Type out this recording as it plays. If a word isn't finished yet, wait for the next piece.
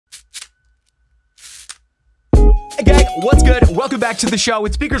what's good? Welcome back to the show.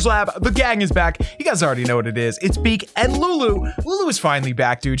 It's Beaker's Lab. The gang is back. You guys already know what it is. It's Beak and Lulu. Lulu is finally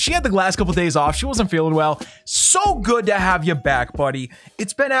back, dude. She had the last couple days off. She wasn't feeling well. So good to have you back, buddy.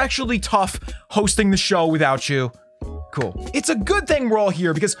 It's been actually tough hosting the show without you. Cool. It's a good thing we're all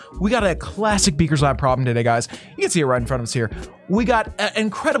here because we got a classic Beaker's Lab problem today, guys. You can see it right in front of us here. We got an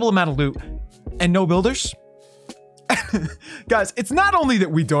incredible amount of loot and no builders. Guys, it's not only that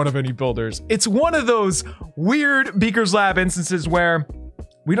we don't have any builders, it's one of those weird Beaker's Lab instances where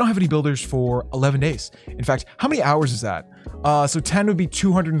we don't have any builders for 11 days. In fact, how many hours is that? So 10 would be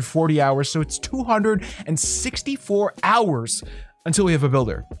 240 hours. So it's 264 hours until we have a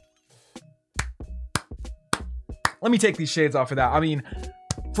builder. Let me take these shades off of that. I mean,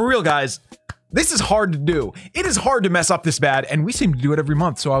 for real, guys, this is hard to do. It is hard to mess up this bad, and we seem to do it every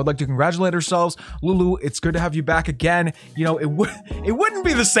month. So I would like to congratulate ourselves. Lulu, it's good to have you back again. You know, it wouldn't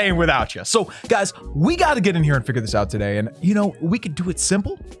be the same without you. So guys, we got to get in here and figure this out today. And you know, we could do it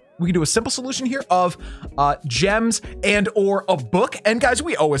simple. We could do a simple solution here of gems and or a book. And guys,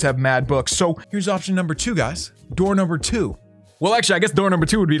 we always have mad books. So here's option number 2, guys. Door number 2. Well, actually, I guess door number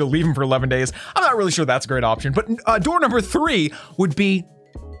 2 would be to leave him for 11 days. I'm not really sure that's a great option, but door number 3 would be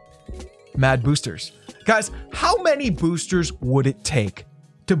mad boosters. Guys, how many boosters would it take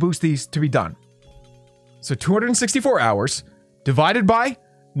to boost these to be done? So 264 hours divided by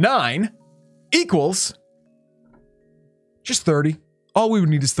 9 equals just 30. All we would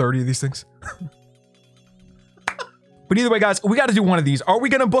need is 30 of these things. But either way, guys, we got to do one of these. Are we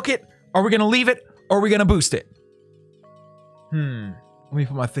going to book it? Are we going to leave it? Or are we going to boost it? Let me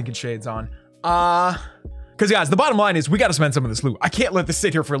put my thinking shades on. Because guys, the bottom line is we got to spend some of this loot. I can't let this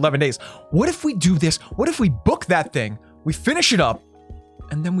sit here for 11 days. What if we do this? What if we book that thing, we finish it up,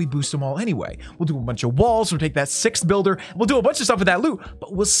 and then we boost them all anyway? We'll do a bunch of walls, we'll take that 6th builder, we'll do a bunch of stuff with that loot,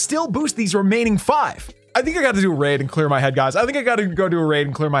 but we'll still boost these remaining 5. I think I got to do a raid and clear my head, guys. I think I got to go do a raid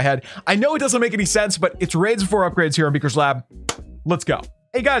and clear my head. I know it doesn't make any sense, but it's raids before upgrades here on Beaker's Lab. Let's go.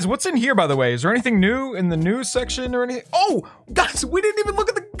 Hey guys, what's in here, by the way? Is there anything new in the news section or anything? Oh, guys, we didn't even look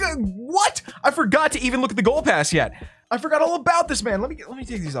at the, what? I forgot to even look at the goal pass yet. I forgot all about this, man. Let me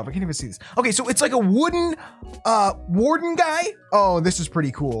take these off. I can't even see this. Okay, so it's like a wooden warden guy. Oh, this is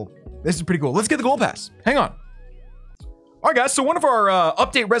pretty cool. This is pretty cool. Let's get the goal pass. Hang on. All right, guys, so one of our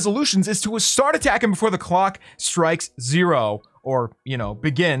update resolutions is to start attacking before the clock strikes 0 or, you know,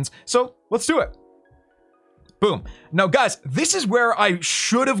 begins. So let's do it. Boom. Now, guys, this is where I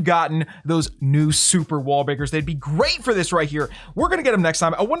should have gotten those new super wall breakers. They'd be great for this right here. We're going to get them next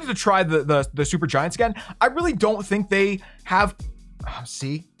time. I wanted to try the super giants again. I really don't think they have... Oh,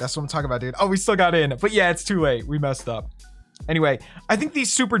 see? That's what I'm talking about, dude. Oh, we still got in. But yeah, it's too late. We messed up. Anyway, I think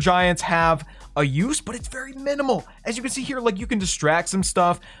these super giants have a use, but it's very minimal. As you can see here, like, you can distract some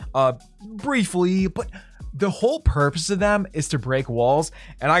stuff briefly, but... the whole purpose of them is to break walls,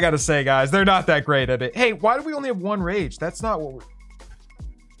 and I gotta say, guys, they're not that great at it. Hey, why do we only have 1 rage? That's not what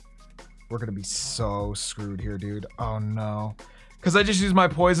we're gonna be so screwed here, dude. Oh no, because I just used my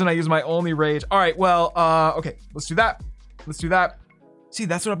poison. I used my only rage. All right, well, okay, let's do that. Let's do that. See,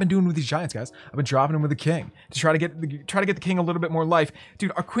 that's what I've been doing with these giants, guys. I've been dropping them with the king to try to get the king a little bit more life.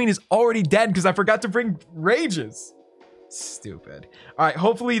 Dude, our queen is already dead because I forgot to bring rages. Stupid. All right,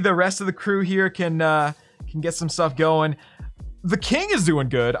 hopefully the rest of the crew here can get some stuff going. The king is doing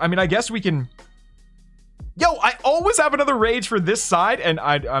good. I mean, I guess we can... Yo, I always have another rage for this side, and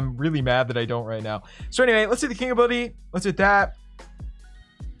I'm really mad that I don't right now. So anyway, let's do the king ability. Let's hit that.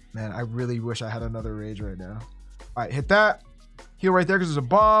 Man, I really wish I had another rage right now. All right, hit that. Heal right there because there's a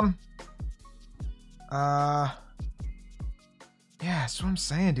bomb. Yeah, that's what I'm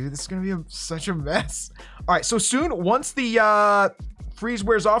saying, dude. This is going to be such a mess. All right, so soon, once the freeze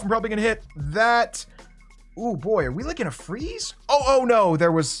wears off, I'm probably going to hit that... Oh boy, are we like in a freeze? Oh no,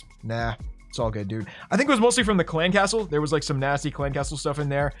 there was, nah, it's all good, dude. I think it was mostly from the clan castle. There was like some nasty clan castle stuff in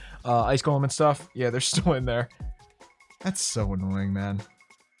there. Ice golem and stuff. Yeah, they're still in there. That's so annoying, man.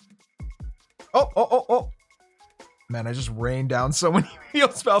 Oh. Man, I just rained down so many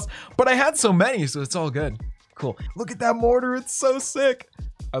heal spells, but I had so many, so it's all good. Cool. Look at that mortar, it's so sick.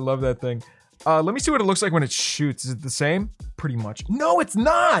 I love that thing. Let me see what it looks like when it shoots. Is it the same? Pretty much. No, it's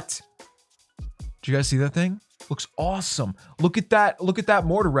not. Do you guys see that thing? Looks awesome. Look at that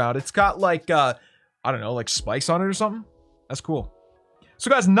mortar round. It's got like, I don't know, like spikes on it or something. That's cool.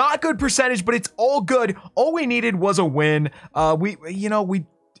 So guys, not good percentage, but it's all good. All we needed was a win.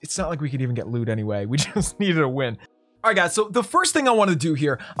 It's not like we could even get loot anyway. We just needed a win. All right, guys, so the first thing I want to do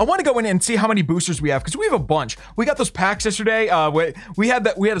here, I want to go in and see how many boosters we have, because we have a bunch. We got those packs yesterday. We had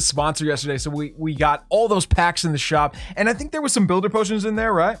a sponsor yesterday, so we got all those packs in the shop, and I think there was some builder potions in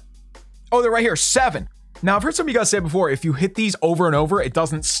there, right? Oh, they're right here, 7. Now, I've heard some of you guys say before, if you hit these over and over, it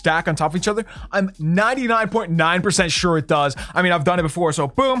doesn't stack on top of each other. I'm 99.9% sure it does. I mean, I've done it before, so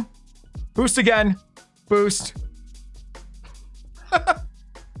boom. Boost again. Boost.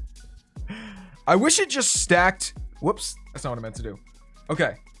 I wish it just stacked. Whoops, that's not what I meant to do.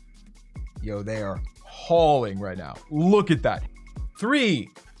 Okay. Yo, they are hauling right now. Look at that. 3,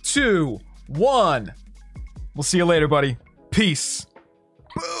 2, 1. We'll see you later, buddy. Peace.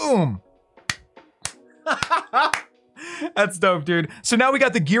 Boom. That's dope, dude. So now we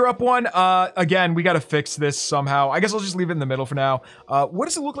got the gear up one. Again, we got to fix this somehow. I guess I'll just leave it in the middle for now. What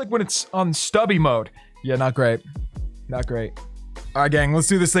does it look like when it's on stubby mode? Yeah, not great. Not great. All right, gang, let's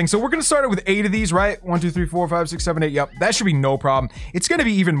do this thing. So we're going to start it with 8 of these, right? 1, 2, 3, 4, 5, 6, 7, 8. Yep, that should be no problem. It's going to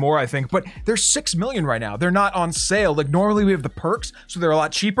be even more, I think, but they're 6 million right now. They're not on sale. Like normally we have the perks, so they're a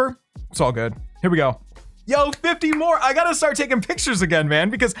lot cheaper. It's all good. Here we go. Yo, 50 more. I got to start taking pictures again, man,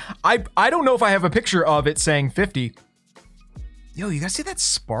 because I don't know if I have a picture of it saying 50. Yo, you guys see that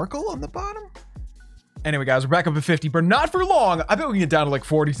sparkle on the bottom? Anyway, guys, we're back up to 50, but not for long. I bet we can get down to like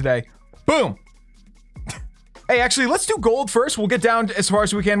 40 today. Boom. Hey, actually, let's do gold first. We'll get down as far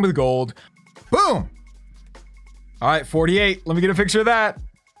as we can with gold. Boom. All right, 48. Let me get a picture of that.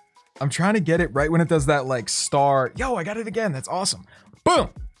 I'm trying to get it right when it does that, like, star. Yo, I got it again. That's awesome. Boom.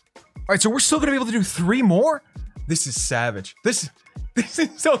 All right, so we're still going to be able to do 3 more? This is savage. This is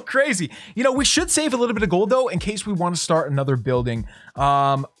so crazy. You know, we should save a little bit of gold, though, in case we want to start another building.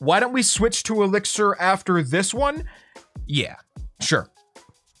 Why don't we switch to elixir after this one? Yeah, sure.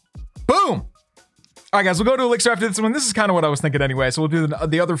 Boom. All right, guys, we'll go to elixir after this one. This is kind of what I was thinking anyway, so we'll do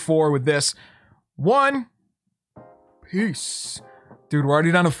the other 4 with this. 1. Peace. Dude, we're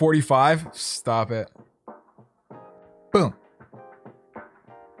already down to 45. Stop it. Boom.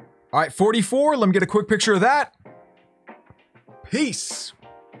 All right, 44. Let me get a quick picture of that. Peace.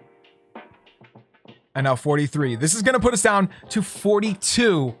 And now 43. This is going to put us down to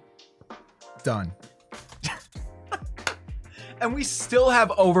 42. Done. And we still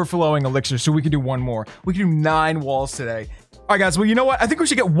have overflowing elixir, so we can do 1 more. We can do 9 walls today. All right, guys, well, you know what? I think we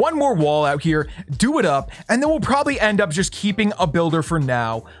should get 1 more wall out here, do it up, and then we'll probably end up just keeping a builder for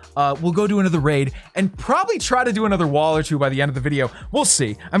now. We'll go do another raid and probably try to do another wall or 2 by the end of the video. We'll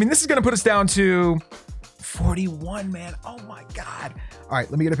see. I mean, this is going to put us down to 41, man. Oh, my God. All right,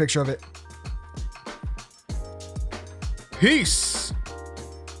 let me get a picture of it. Peace.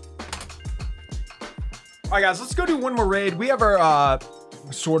 All right, guys, let's go do 1 more raid. We have our,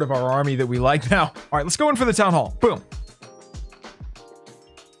 sort of our army that we like now. All right, let's go in for the town hall. Boom.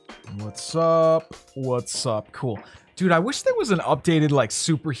 What's up? What's up? Cool. Dude, I wish there was an updated, like,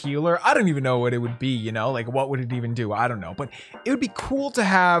 super healer. I don't even know what it would be, you know? Like, what would it even do? I don't know. But it would be cool to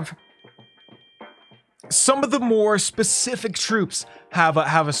have some of the more specific troops have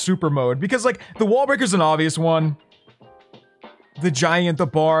a super mode. Because, like, the wall breaker's an obvious one. The giant, the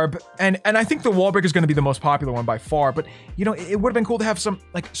barb, and I think the wall breaker is going to be the most popular one by far, but you know, it would have been cool to have some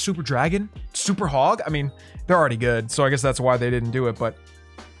like super dragon, super hog. I mean, they're already good, so I guess that's why they didn't do it, but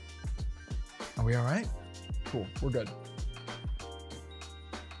are we all right? Cool, we're good.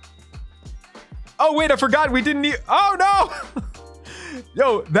 Oh wait, I forgot we didn't need, oh no!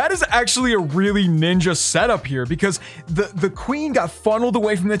 Yo, that is actually a really ninja setup here because the queen got funneled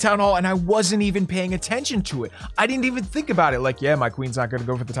away from the town hall and I wasn't even paying attention to it. I didn't even think about it. Like, yeah, my queen's not going to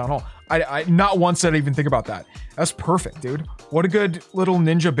go for the town hall. I not once did I even think about that. That's perfect, dude. What a good little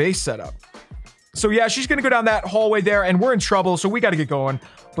ninja base setup. So yeah, she's going to go down that hallway there and we're in trouble. So we got to get going.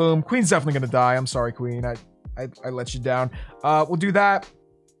 Boom. Queen's definitely going to die. I'm sorry, queen. I let you down. We'll do that.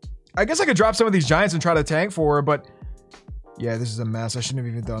 I guess I could drop some of these giants and try to tank for her, but yeah, this is a mess. I shouldn't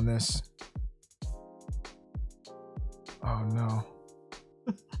have even done this. Oh, no.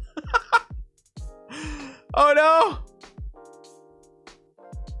 Oh, no.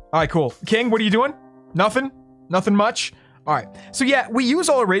 All right, cool. King, what are you doing? Nothing? Nothing much? All right. So, yeah, we use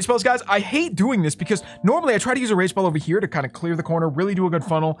all our raid spells, guys. I hate doing this because normally I try to use a raid spell over here to kind of clear the corner, really do a good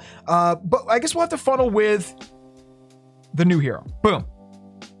funnel. But I guess we'll have to funnel with the new hero. Boom.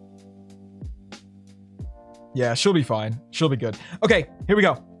 Yeah, she'll be fine. She'll be good. Okay, here we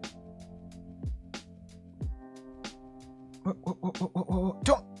go. Whoa.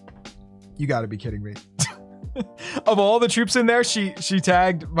 Don't. You gotta be kidding me. Of all the troops in there, she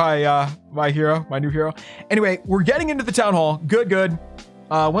tagged my hero, my new hero. Anyway, we're getting into the town hall. Good.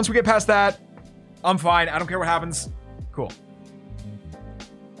 Once we get past that, I'm fine. I don't care what happens. Cool. All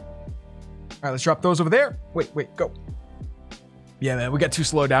right, let's drop those over there. Wait, go. Yeah, man, we got too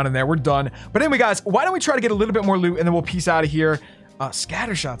slow down in there. We're done. But anyway, guys, why don't we try to get a little bit more loot and then we'll peace out of here.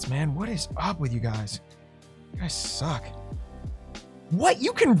 Scatter shots, man. What is up with you guys? You guys suck. What?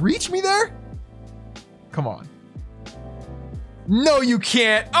 You can reach me there? Come on. No, you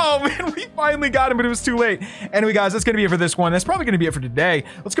can't. Oh, man, we finally got him, but it was too late. Anyway, guys, that's going to be it for this one. That's probably going to be it for today.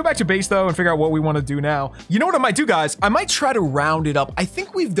 Let's go back to base, though, and figure out what we want to do now. You know what I might do, guys? I might try to round it up. I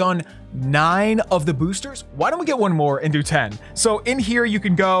think we've done 9 of the boosters. Why don't we get one more and do 10? So in here, you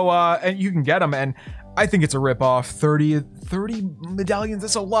can go and you can get them, and I think it's a ripoff. 30 medallions,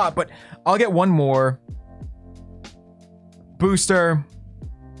 that's a lot, but I'll get one more. Booster.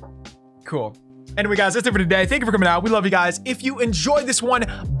 Cool. Anyway, guys, that's it for today. Thank you for coming out. We love you guys. If you enjoyed this one,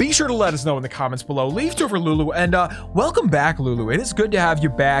 be sure to let us know in the comments below. Leave 2 for Lulu, and welcome back, Lulu. It is good to have you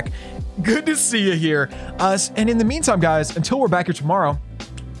back. Good to see you here. And in the meantime, guys, until we're back here tomorrow,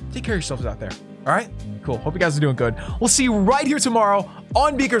 take care of yourselves out there. All right? Cool. Hope you guys are doing good. We'll see you right here tomorrow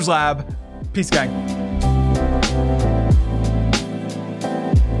on Beaker's Lab. Peace, gang.